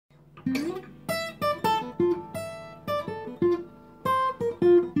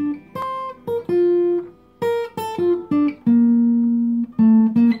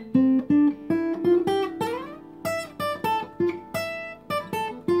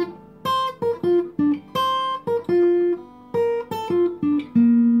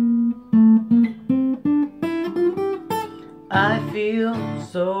I feel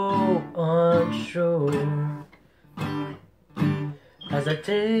so unsure as I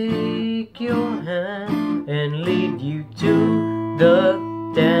take your hand and lead you to the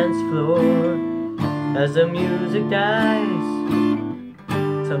dance floor. As the music dies,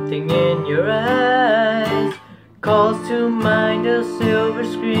 something in your eyes calls to mind a silver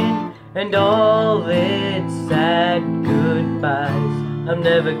screen and all its sad goodbyes. I'm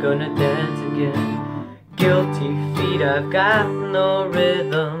never gonna dance again. Guilty feet, I've got no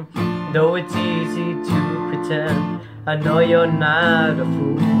rhythm, though it's easy to pretend. I know you're not a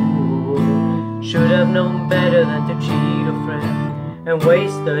fool. Should have known better than to cheat a friend and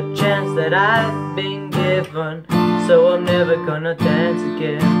waste the chance that I've been given. So I'm never gonna dance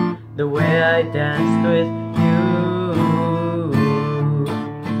again the way I danced with you.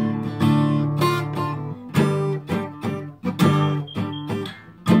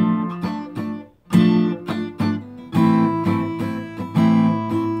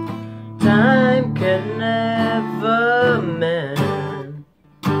 Time can never mend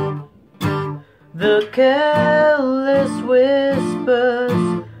the careless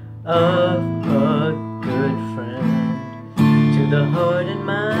whispers of a good friend. To the heart and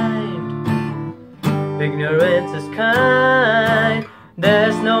mind, ignorance is kind.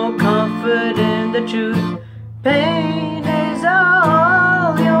 There's no comfort in the truth. Pain is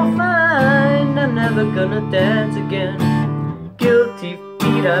all you'll find. I'm never gonna dance again. Guilty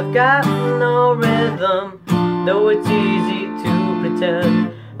feet, I've got no rhythm, though it's easy to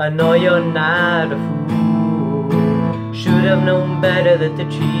pretend. I know you're not a fool. Should have known better than to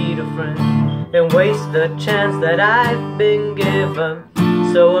cheat a friend and waste the chance that I've been given.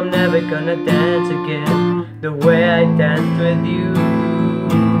 So I'm never gonna dance again the way I danced with you.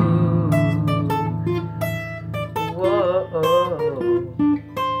 Whoa.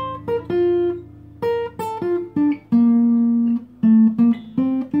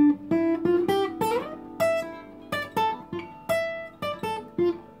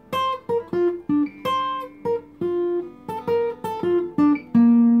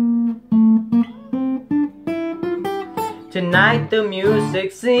 Tonight the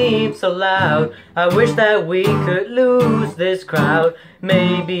music seems so loud. I wish that we could lose this crowd.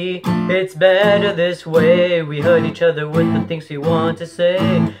 Maybe it's better this way. We hurt each other with the things we want to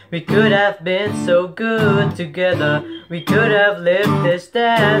say. We could have been so good together. We could have lived this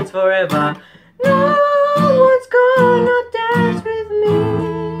dance forever. No one's gonna dance with me.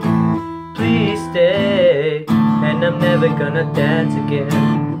 Please stay, and I'm never gonna dance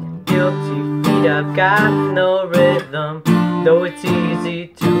again. Guilty feet, I've got no rhythm, though it's easy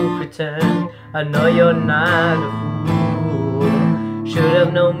to pretend. I know you're not a fool. Should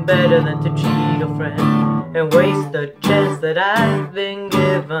have known better than to cheat a friend and waste the chance that I've been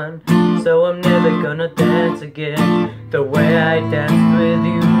given. So I'm never gonna dance again the way I danced with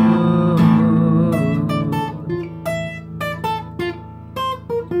you.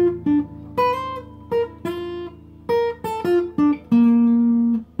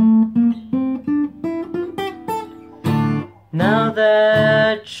 Now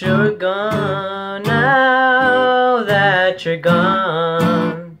that you're gone, now that you're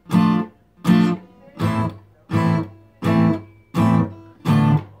gone,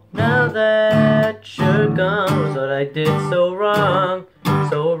 now that you're gone, was what I did so wrong,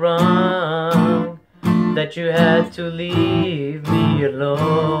 that you had to leave me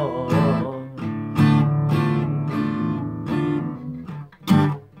alone.